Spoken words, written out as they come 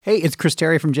Hey, it's Chris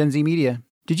Terry from Gen Z Media.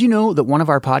 Did you know that one of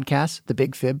our podcasts, The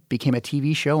Big Fib, became a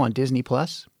TV show on Disney+?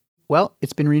 Well,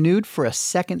 it's been renewed for a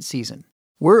second season.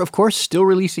 We're, of course, still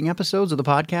releasing episodes of the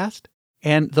podcast,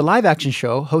 and the live-action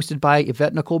show, hosted by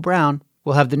Yvette Nicole Brown,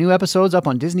 will have the new episodes up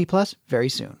on Disney+ very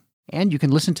soon. And you can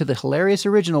listen to the hilarious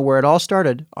original Where It All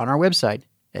Started on our website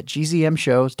at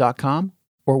gzmshows.com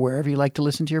or wherever you like to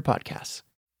listen to your podcasts.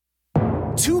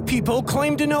 Two people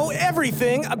claim to know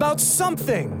everything about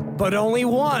something, but only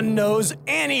one knows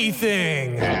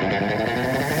anything.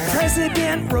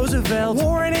 President Roosevelt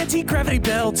wore an anti-gravity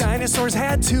belt. Dinosaurs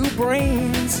had two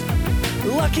brains.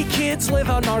 Lucky kids live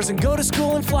on Mars and go to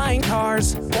school in flying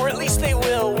cars. Or at least they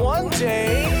will one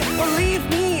day. Believe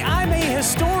me, I'm a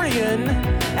historian.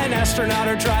 An astronaut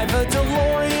or drive a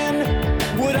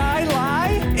DeLorean. Would I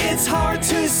lie? It's hard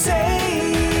to say.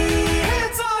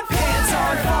 Pants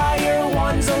on fire,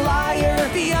 one's a liar,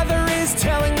 the other is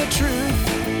telling the truth.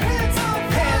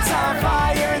 Pants on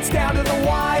fire, it's down to the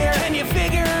wire. Can you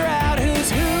figure out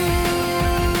who's who?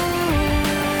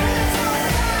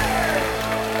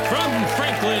 From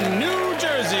Franklin, New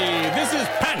Jersey, this is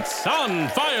Pants on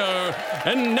Fire.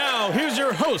 And now, here's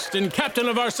your host and captain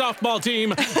of our softball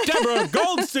team, Deborah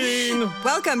Goldstein.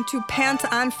 Welcome to Pants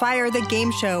on Fire, the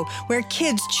game show, where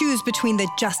kids choose between the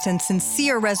just and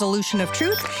sincere resolution of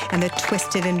truth and the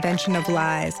twisted invention of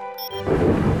lies.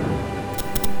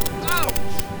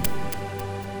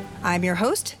 I'm your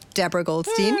host, Deborah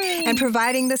Goldstein, and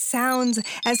providing the sounds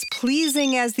as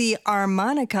pleasing as the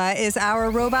harmonica is our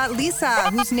robot Lisa,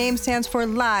 whose name stands for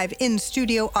Live in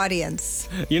Studio Audience.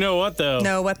 You know what, though?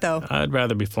 No, what though? I'd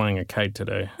rather be flying a kite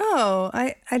today. Oh,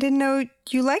 I didn't know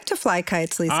you like to fly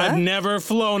kites, Lisa. I've never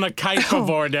flown a kite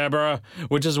before, Deborah,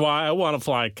 which is why I want to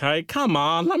fly a kite. Come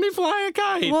on, let me fly a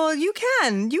kite. Well, you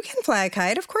can. You can fly a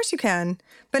kite. Of course you can.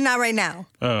 But not right now.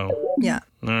 Oh. Yeah.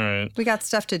 All right. We got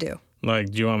stuff to do.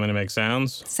 Like, do you want me to make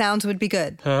sounds? Sounds would be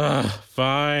good.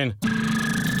 Fine.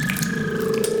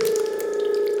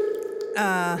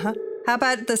 Uh-huh. How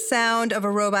about the sound of a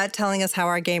robot telling us how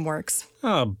our game works?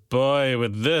 Oh, boy,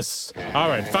 with this. All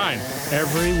right, fine.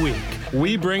 Every week,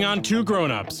 we bring on two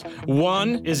grown-ups.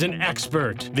 One is an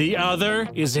expert. The other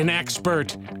is an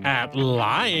expert at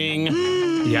lying.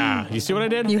 Yeah, you see what I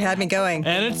did? You had me going.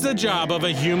 And it's the job of a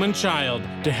human child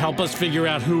to help us figure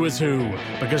out who is who.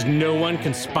 Because no one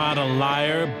can spot a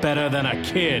liar better than a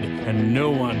kid. And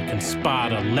no one can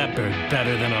spot a leopard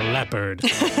better than a leopard.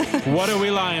 What are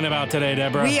we lying about today,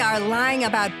 Deborah? We are lying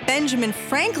about Benjamin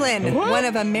Franklin, one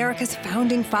of America's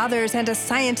founding fathers and a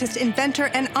scientist, inventor,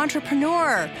 and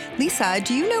entrepreneur. Lisa,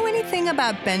 do you know anything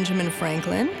about Benjamin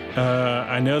Franklin?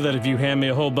 I know that if you hand me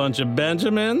a whole bunch of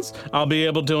Benjamins, I'll be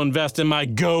able to invest in my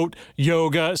goat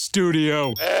yoga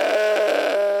studio.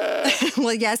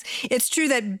 Well, yes, it's true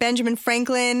that Benjamin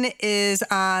Franklin is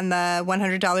on the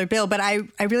 $100 bill, but I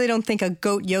really don't think a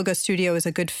goat yoga studio is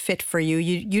a good fit for you.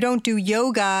 You don't do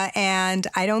yoga, and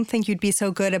I don't think you'd be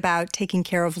so good about taking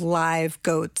care of live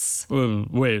goats.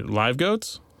 Wait, live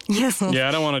goats? Yes. Yeah,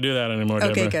 I don't want to do that anymore,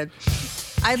 Deborah. Okay, good.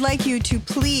 I'd like you to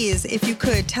please, if you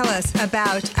could, tell us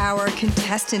about our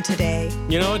contestant today.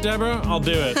 You know what, Deborah? I'll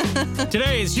do it.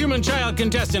 Today's human child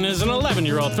contestant is an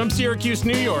 11-year-old from Syracuse,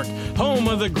 New York, home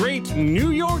of the great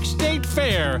New York State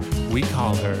Fair. We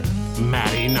call her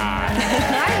Maddie Nye.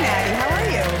 Hi, Maddie. How are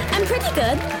you? I'm pretty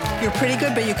good. You're pretty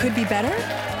good, but you could be better?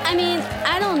 I mean,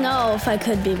 I don't know if I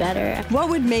could be better. What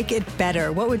would make it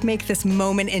better? What would make this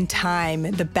moment in time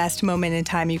the best moment in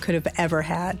time you could have ever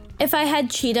had? If I had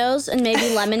Cheetos and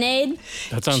maybe lemonade.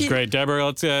 That sounds great. Deborah,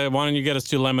 let's why don't you get us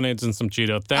 2 lemonades and some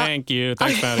Cheeto? Thank you.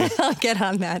 Thanks, Maddie. I'll get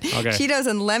on that. Okay. Cheetos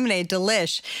and lemonade,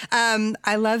 delish.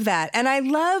 I love that. And I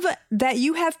love that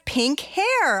you have pink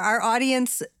hair. Our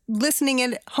audience listening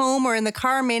at home or in the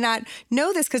car may not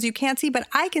know this because you can't see, but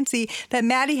I can see that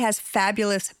Maddie has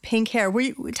fabulous pink hair.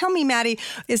 Tell me, Maddie,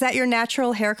 is that your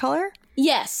natural hair color?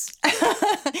 Yes.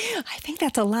 I think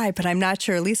that's a lie, but I'm not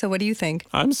sure. Lisa, what do you think?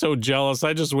 I'm so jealous.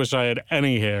 I just wish I had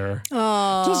any hair.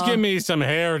 Oh. Just give me some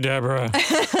hair, Deborah.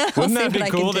 Wouldn't that be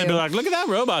cool? They'd be like, look at that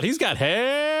robot. He's got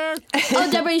hair.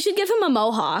 Oh, Deborah, you should give him a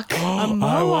mohawk. I want a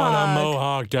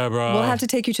mohawk, Deborah. We'll have to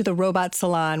take you to the robot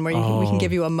salon where we can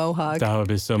give you a mohawk. That would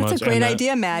be so much. That's a great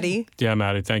idea, Maddie. Yeah,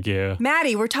 Maddie, thank you.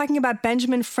 Maddie, we're talking about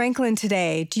Benjamin Franklin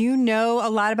today. Do you know a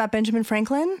lot about Benjamin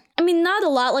Franklin? I mean, not a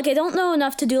lot. Like, I don't know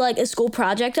enough to do, like, a school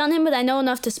project on him, but I know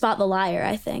enough to spot the liar,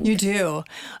 I think. You do.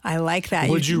 I like that.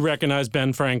 Would you recognize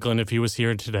Ben Franklin if he was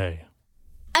here today?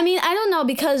 I mean, I don't know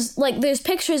because, like, there's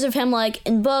pictures of him, like,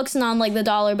 in books and on, like, the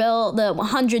dollar bill, the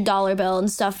 $100 bill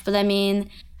and stuff. But, I mean,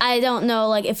 I don't know,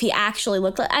 like, if he actually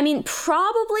looked like... I mean,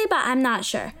 probably, but I'm not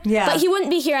sure. Yeah. But he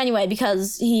wouldn't be here anyway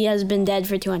because he has been dead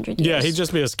for 200 years. Yeah, he'd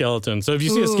just be a skeleton. So if you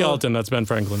see a skeleton, that's Ben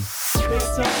Franklin.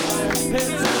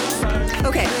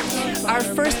 Okay, our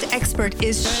first expert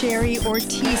is Sherry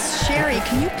Ortiz. Sherry,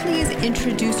 can you please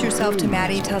introduce yourself to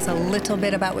Maddie? Tell us a little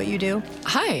bit about what you do.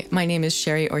 Hi, my name is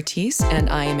Sherry Ortiz,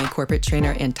 and I am a corporate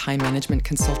trainer and time management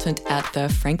consultant at the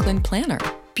Franklin Planner.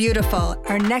 Beautiful.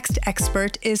 Our next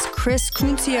expert is Chris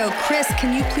Cuncio. Chris,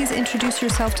 can you please introduce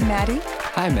yourself to Maddie?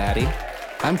 Hi, Maddie.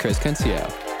 I'm Chris Cuncio.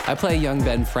 I play young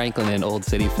Ben Franklin in Old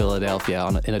City, Philadelphia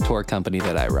in a tour company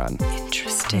that I run.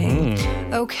 Interesting.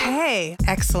 Okay,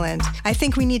 excellent. I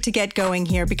think we need to get going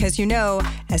here because, you know,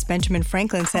 as Benjamin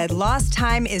Franklin said, lost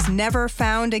time is never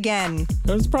found again.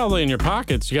 It's probably in your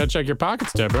pockets. You gotta check your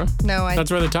pockets, Deborah. No,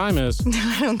 That's where the time is.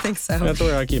 I don't think so. That's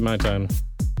where I keep my time.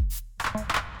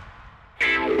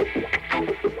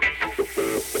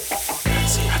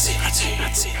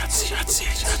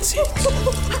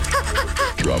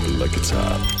 Drop it like it's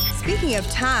hot. Speaking of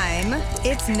time,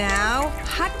 it's now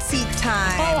hot seat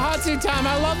time. Oh, hot seat time.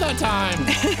 I love that time.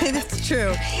 That's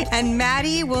true. And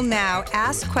Maddie will now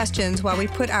ask questions while we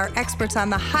put our experts on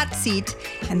the hot seat,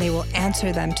 and they will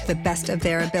answer them to the best of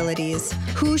their abilities.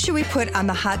 Who should we put on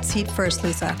the hot seat first,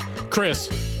 Lisa? Chris,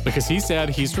 because he said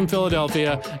he's from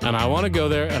Philadelphia, and I want to go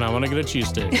there, and I want to get a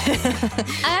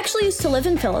cheesesteak. I actually used to live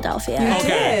in Philadelphia.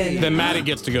 Okay, then Maddie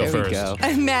gets to go There we first.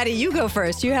 go. Maddie, you go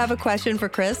first. You have a question for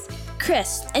Chris?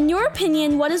 Chris, in your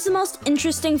opinion, what is the most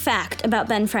interesting fact about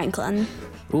Ben Franklin?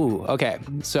 Ooh, okay.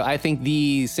 So I think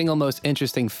the single most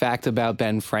interesting fact about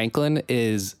Ben Franklin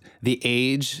is the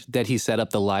age that he set up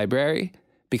the library.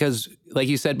 Because, like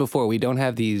you said before, we don't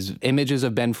have these images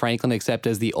of Ben Franklin except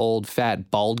as the old, fat,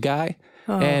 bald guy.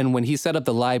 And when he set up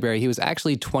the library, he was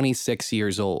actually 26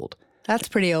 years old. That's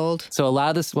pretty old. So a lot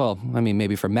of this, well, I mean,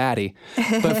 maybe for Maddie,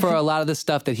 but for a lot of the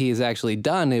stuff that he has actually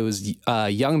done, it was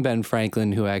young Ben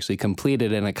Franklin who actually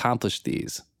completed and accomplished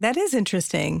these. That is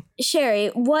interesting. Sherry,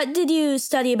 what did you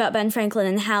study about Ben Franklin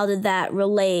and how did that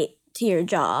relate to your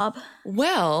job?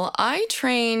 Well, I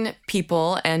train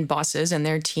people and bosses and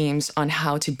their teams on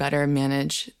how to better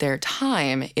manage their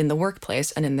time in the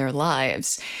workplace and in their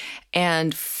lives.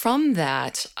 And from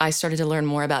that, I started to learn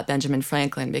more about Benjamin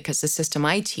Franklin because the system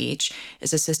I teach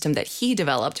is a system that he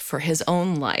developed for his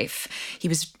own life. He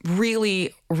was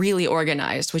really, really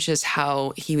organized, which is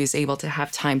how he was able to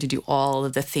have time to do all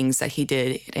of the things that he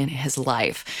did in his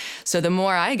life. So the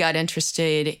more I got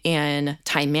interested in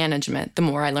time management, the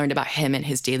more I learned about him and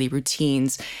his daily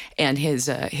routines and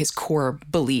his core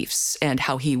beliefs and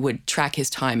how he would track his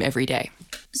time every day.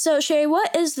 So, Sherry,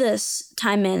 what is this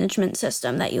time management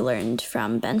system that you learned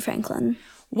from Ben Franklin?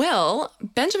 Well,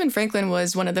 Benjamin Franklin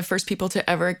was one of the first people to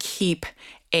ever keep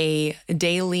a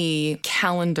daily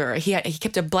calendar. He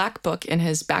kept a black book in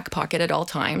his back pocket at all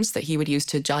times that he would use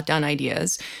to jot down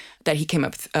ideas that he came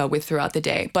up with throughout the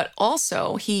day. But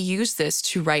also, he used this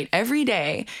to write every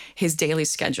day his daily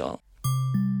schedule.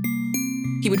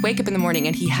 He would wake up in the morning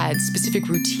and he had specific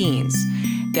routines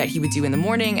that he would do in the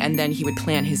morning, and then he would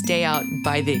plan his day out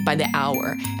by the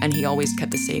hour. And he always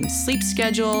kept the same sleep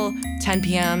schedule, 10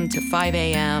 p.m. to 5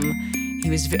 a.m. He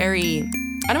was very,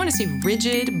 I don't want to say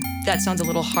rigid, that sounds a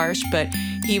little harsh, but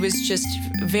he was just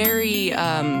very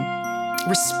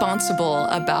responsible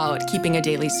about keeping a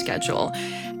daily schedule.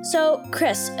 So,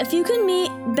 Chris, if you could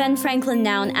meet Ben Franklin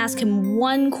now and ask him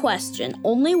one question,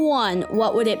 only one,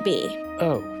 what would it be?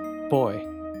 Oh, boy.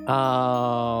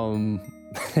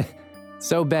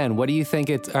 So, Ben, what do you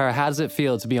think or how does it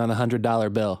feel to be on the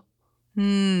 $100 bill?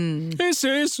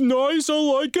 It's nice. I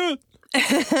like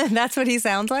it. That's what he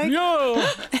sounds like?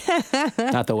 Yeah.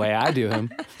 Not the way I do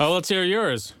him. Oh, let's hear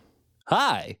yours.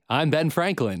 Hi, I'm Ben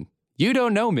Franklin. You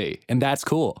don't know me, and that's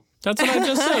cool. That's what I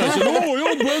just said. I said, oh,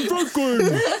 yeah, Ben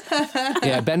Franklin.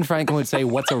 Yeah, Ben Franklin would say,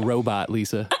 what's a robot,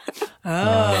 Lisa?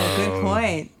 Oh, good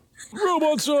point.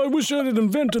 Robots, I wish I'd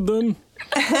invented them.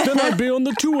 Then I'd be on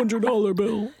the $200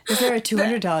 bill. Is there a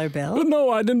 $200 bill? But no,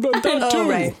 I'd invent that too. Oh,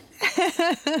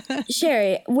 right.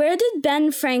 Sherry, where did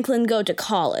Ben Franklin go to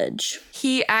college?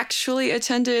 He actually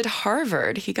attended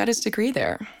Harvard. He got his degree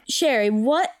there. Sherry,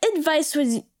 what advice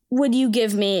would you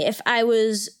give me if I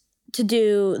was to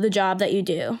do the job that you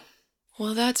do?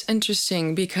 Well, that's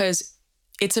interesting because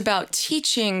it's about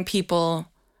teaching people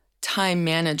time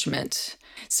management.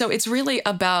 So it's really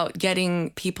about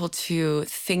getting people to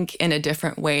think in a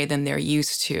different way than they're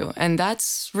used to. And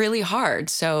that's really hard.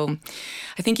 So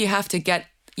I think you have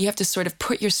to sort of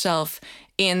put yourself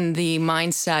in the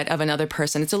mindset of another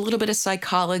person. It's a little bit of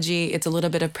psychology. It's a little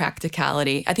bit of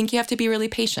practicality. I think you have to be really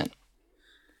patient.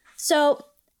 So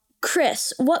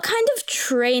Chris, what kind of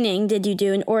training did you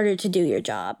do in order to do your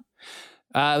job?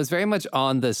 It was very much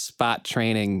on the spot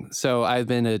training. So I've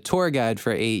been a tour guide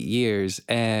for 8 years,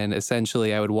 and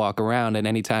essentially I would walk around, and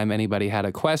anytime anybody had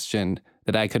a question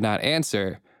that I could not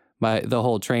answer, the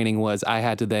whole training was I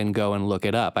had to then go and look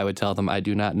it up. I would tell them I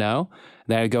do not know.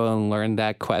 Then I'd go and learn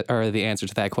the answer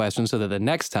to that question so that the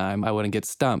next time I wouldn't get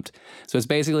stumped. So it's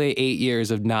basically 8 years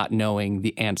of not knowing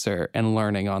the answer and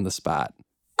learning on the spot.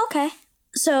 Okay.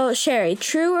 So, Sherry,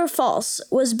 true or false?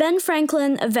 Was Ben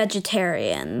Franklin a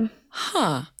vegetarian?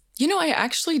 Huh. I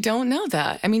actually don't know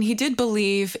that. I mean, he did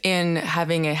believe in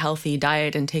having a healthy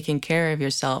diet and taking care of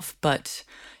yourself, but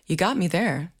you got me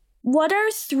there. What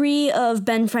are 3 of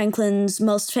Ben Franklin's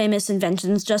most famous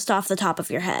inventions just off the top of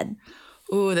your head?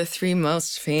 Ooh, the 3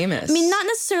 most famous. I mean, not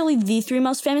necessarily the 3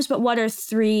 most famous, but what are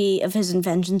 3 of his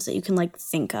inventions that you can,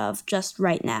 think of just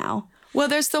right now? Well,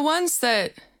 there's the ones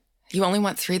that you only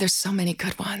want 3. There's so many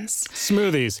good ones.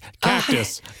 Smoothies,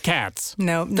 cactus, cats.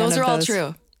 No, those are all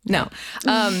true. No.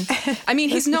 I mean,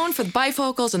 he's known for the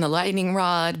bifocals and the lightning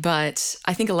rod, but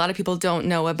I think a lot of people don't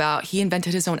know about he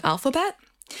invented his own alphabet.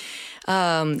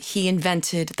 He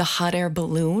invented the hot air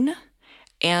balloon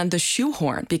and the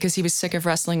shoehorn because he was sick of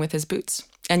wrestling with his boots.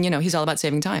 And, he's all about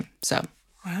saving time. So,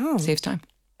 saves time.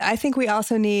 I think we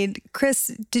also need, Chris,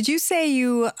 did you say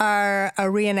you are a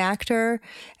reenactor?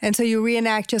 And so you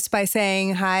reenact just by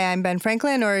saying, hi, I'm Ben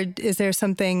Franklin, or is there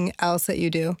something else that you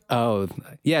do? Oh,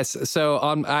 yes. So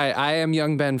I am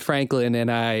young Ben Franklin, and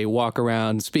I walk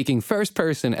around speaking first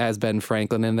person as Ben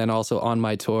Franklin. And then also on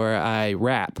my tour, I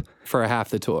rap for half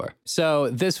the tour.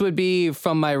 So this would be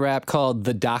from my rap called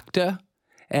The Doctor.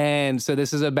 And so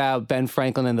this is about Ben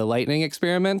Franklin and the lightning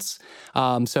experiments.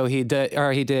 So he did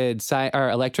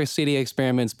electricity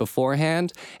experiments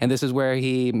beforehand, and this is where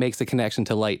he makes the connection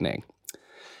to lightning.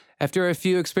 After a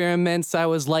few experiments, I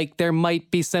was like, there might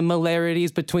be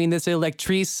similarities between this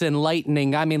electrice and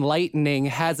lightning. I mean, lightning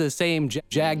has the same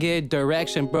jagged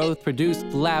direction, both produce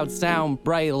loud sound,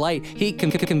 bright light, heat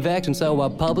convection. So I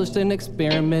published an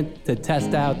experiment to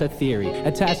test out the theory.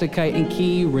 Attached a kite and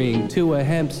key ring to a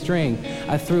hemp string.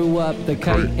 I threw up the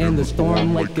kite in the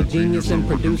storm like a genius and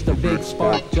produced a big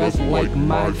spark, just like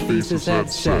my thesis had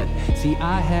said. See,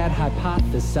 I had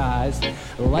hypothesized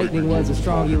lightning was a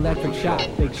strong electric shock,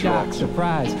 big shock.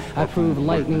 Surprise, I proved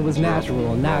lightning was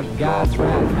natural, not God's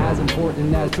wrath. As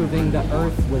important as proving the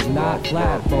earth was not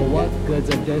flat. But what good's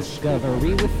a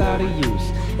discovery without a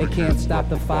use? It can't stop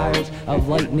the fires of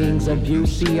lightning's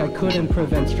abuse. See, I couldn't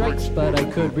prevent strikes, but I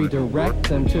could redirect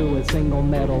them to a single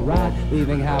metal rod,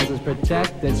 leaving houses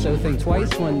protected. So think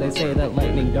twice when they say that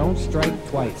lightning don't strike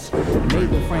twice. Made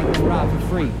the Franklin rod for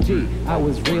free. Gee, I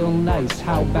was real nice.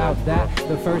 How about that?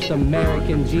 The first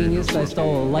American genius. I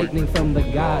stole lightning from the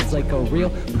gods like a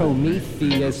real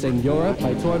Prometheus. In Europe,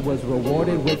 my tour was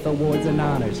rewarded with awards and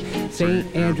honors.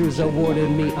 St. Andrews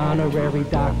awarded me honorary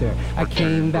doctor. I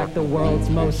came back the world's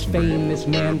most famous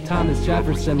man. Thomas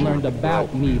Jefferson learned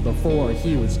about me before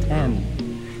he was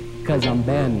 10. 'Cause I'm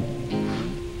Ben.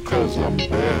 'Cause I'm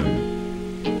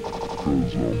Ben.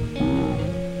 'Cause I'm Ben.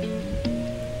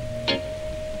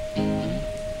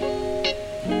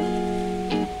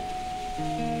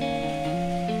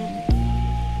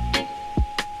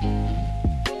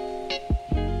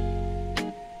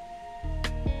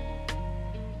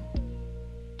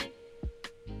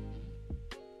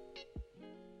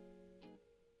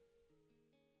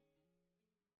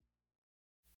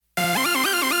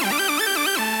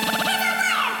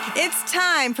 It's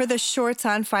time for the Shorts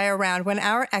on Fire round, when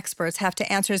our experts have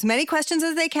to answer as many questions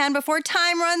as they can before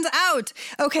time runs out.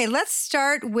 Okay, let's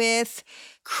start with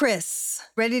Chris.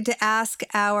 Ready to ask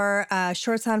our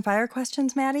Shorts on Fire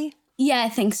questions, Maddie? Yeah, I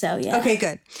think so, yeah. Okay,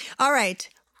 good. All right.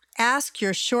 Ask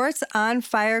your Shorts on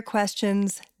Fire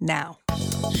questions now.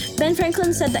 Ben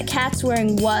Franklin said that cats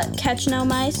wearing what catch no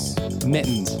mice?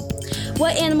 Mittens.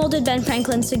 What animal did Ben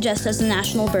Franklin suggest as the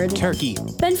national bird? Turkey.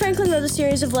 Ben Franklin wrote a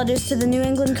series of letters to the New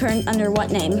England Current under what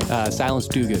name? Silence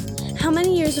Dogood. How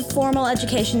many years of formal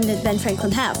education did Ben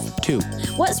Franklin have? 2.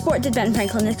 What sport did Ben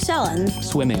Franklin excel in?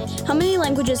 Swimming. How many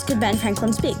languages could Ben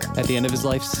Franklin speak? At the end of his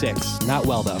life, 6. Not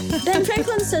well, though. Ben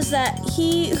Franklin says that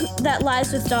he that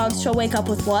lies with dogs shall wake up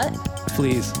with what?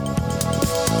 Fleas.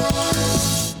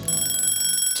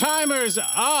 Timer's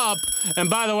up! And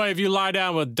by the way, if you lie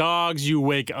down with dogs, you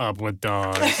wake up with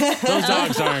dogs. Those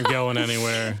dogs aren't going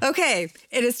anywhere. Okay,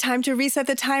 it is time to reset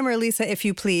the timer, Lisa, if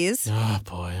you please. Oh,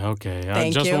 boy. Okay.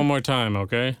 Thank just you. one more time,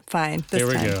 okay? Fine. Here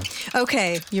we go.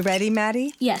 Okay, you ready,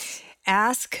 Maddie? Yes.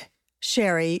 Ask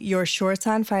Sherry your Shorts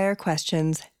on Fire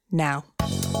questions now.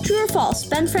 True or false?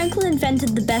 Ben Franklin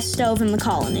invented the best stove in the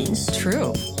colonies.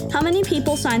 True. How many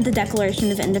people signed the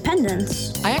Declaration of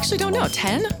Independence? I actually don't know.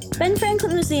 10? Ben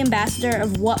Franklin was the ambassador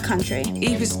of what country?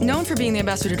 He was known for being the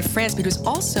ambassador to France, but he was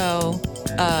also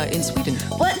in Sweden.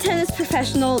 What tennis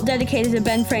professional dedicated a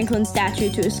Ben Franklin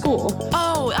statue to a school?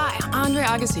 Oh, Andre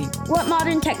Agassi. What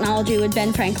modern technology would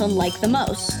Ben Franklin like the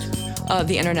most?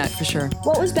 The internet, for sure.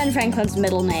 What was Ben Franklin's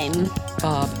middle name?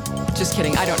 Bob. Just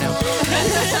kidding. I don't know.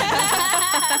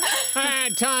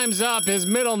 Time's up. His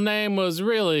middle name was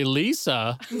really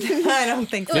Lisa. I don't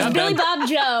think so. It was Billy Bob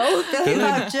Joe. Billy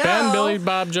Bob Joe. Ben Billy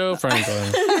Bob Joe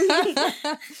Franklin.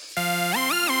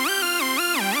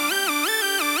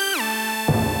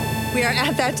 We are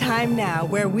at that time now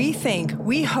where we think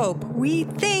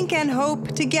and hope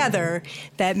together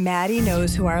that Maddie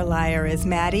knows who our liar is.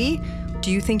 Maddie,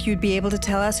 do you think you'd be able to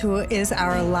tell us who is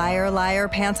our liar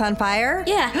pants on fire?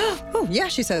 Yeah. Oh, yeah,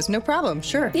 she says. No problem.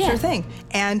 Sure. Yeah. Sure thing.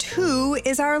 And who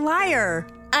is our liar?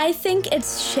 I think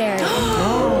it's Sherry.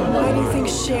 Why do you think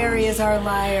Sherry is our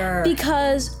liar?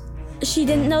 Because she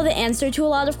didn't know the answer to a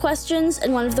lot of questions,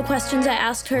 and one of the questions I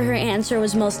asked her, her answer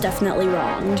was most definitely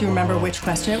wrong. Do you remember which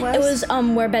question it was? It was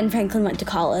where Ben Franklin went to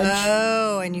college.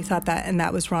 Oh, and you thought that, and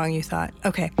that was wrong, you thought.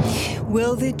 Okay.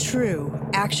 Will the true,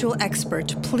 actual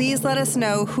expert please let us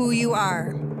know who you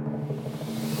are?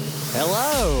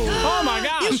 Hello. Oh my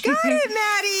gosh. You got it,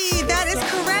 Maddie! That is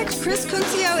correct. Chris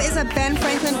Kuncio is a Ben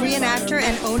Franklin reenactor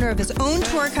and owner of his own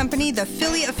tour company, the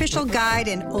Philly Official Guide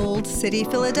in Old City,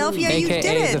 Philadelphia. You did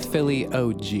AKA it. the Philly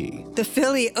OG. The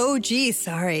Philly OG,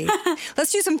 sorry.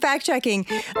 Let's do some fact checking.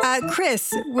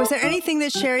 Chris, was there anything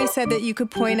that Sherry said that you could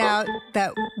point out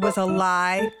that was a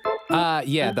lie?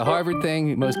 Yeah, the Harvard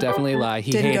thing, most definitely a lie.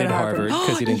 He Didn't go hated to Harvard. Harvard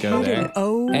because he didn't go hated there. it.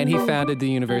 Oh. And he founded the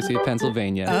University of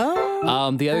Pennsylvania. Oh.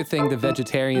 The other thing, the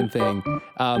vegetarian thing,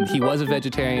 he was a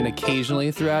vegetarian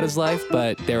occasionally throughout his life,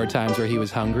 but there were times where he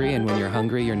was hungry, and when you're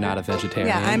hungry, you're not a vegetarian.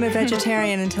 Yeah, I'm a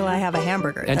vegetarian until I have a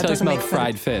hamburger. That Until I doesn't smelled make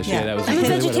fried sense. fish. Yeah, that was I'm a really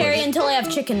what it was. vegetarian until I have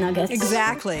chicken nuggets.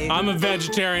 Exactly. I'm a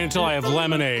vegetarian until I have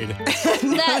lemonade.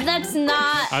 That's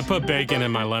not. I put bacon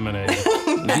in my lemonade.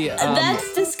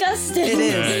 That's disgusting. It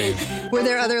is. Were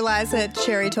there other lies that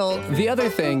Sherry told? The other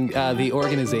thing, the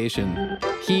organization,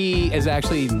 he is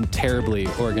actually terribly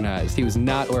organized. He was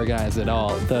not organized at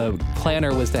all. The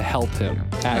planner was to help him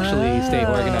actually stay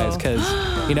organized because,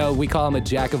 we call him a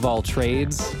jack of all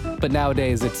trades, but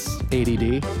nowadays it's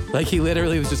ADD. Like he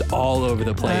literally was just all over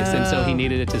the place, and so he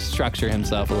needed it to structure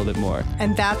himself a little bit more.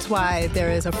 And that's why there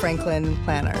is a Franklin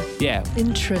planner. Yeah.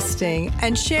 Interesting.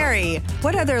 And Sherry,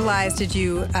 what other lies did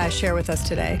you share with us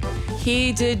today?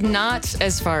 He did not,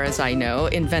 as far as I know,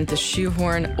 invent the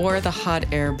shoehorn or the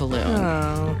hot air balloon.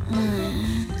 Oh.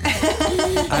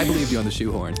 I believed you on the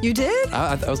shoehorn. You did?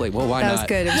 I was like, well, why That not? was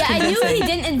good. It was Yeah, I knew convincing. he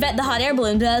didn't invent the hot air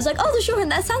balloon, but I was like, oh, the shoehorn,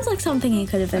 that sounds like something he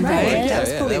could have invented. Right.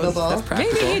 That's that believable. that's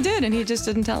practical. Maybe he did, and he just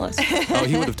didn't tell us. Oh,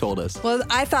 he would have told us. Well,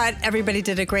 I thought everybody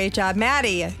did a great job.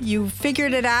 Maddie, you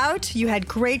figured it out. You had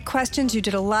great questions. You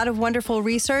did a lot of wonderful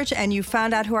research, and you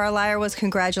found out who our liar was.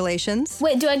 Congratulations.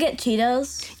 Wait, do I get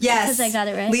Cheetos? Yes. Because I got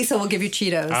it right. Lisa will give you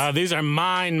Cheetos. These are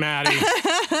mine, Maddie.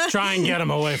 Try and get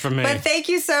them away from me. But thank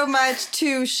you so much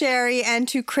to Sherry and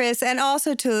to Chris and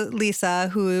also to Lisa,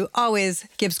 who always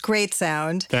gives great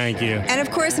sound. Thank you. And of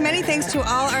course, many thanks to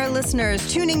all our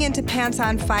listeners tuning into Pants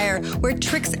on Fire, where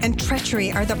tricks and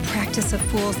treachery are the practice of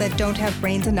fools that don't have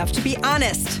brains enough to be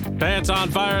honest. Pants on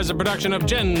Fire is a production of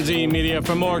Gen Z Media.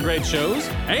 For more great shows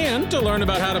and to learn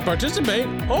about how to participate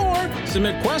or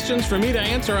submit questions for me to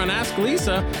answer on Ask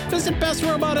Lisa, visit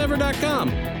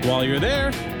bestrobotever.com. While you're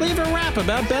there, leave a rap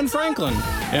about Ben Franklin.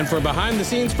 And for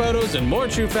behind-the-scenes photos and more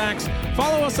true facts,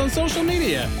 follow us on social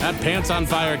media at Pants on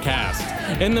Fire Cast.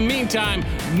 In the meantime,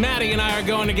 Maddie and I are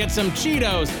going to get some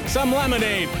Cheetos, some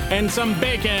lemonade, and some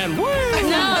bacon. Woo!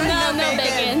 No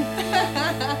bacon.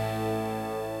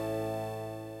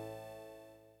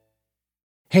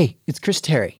 Hey, it's Chris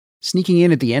Terry, sneaking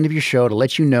in at the end of your show to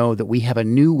let you know that we have a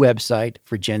new website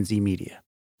for Gen Z Media.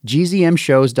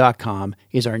 gzmshows.com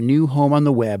is our new home on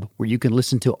the web where you can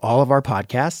listen to all of our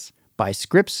podcasts, buy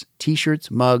scripts,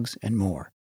 t-shirts, mugs, and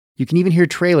more. You can even hear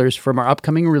trailers from our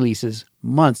upcoming releases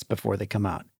months before they come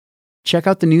out. Check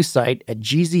out the new site at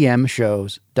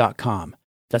gzmshows.com.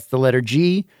 That's the letter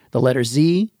G, the letter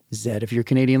Z, Z if you're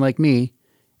Canadian like me,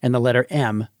 and the letter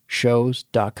M,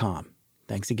 shows.com.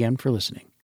 Thanks again for listening.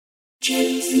 Give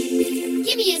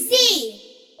me a Z!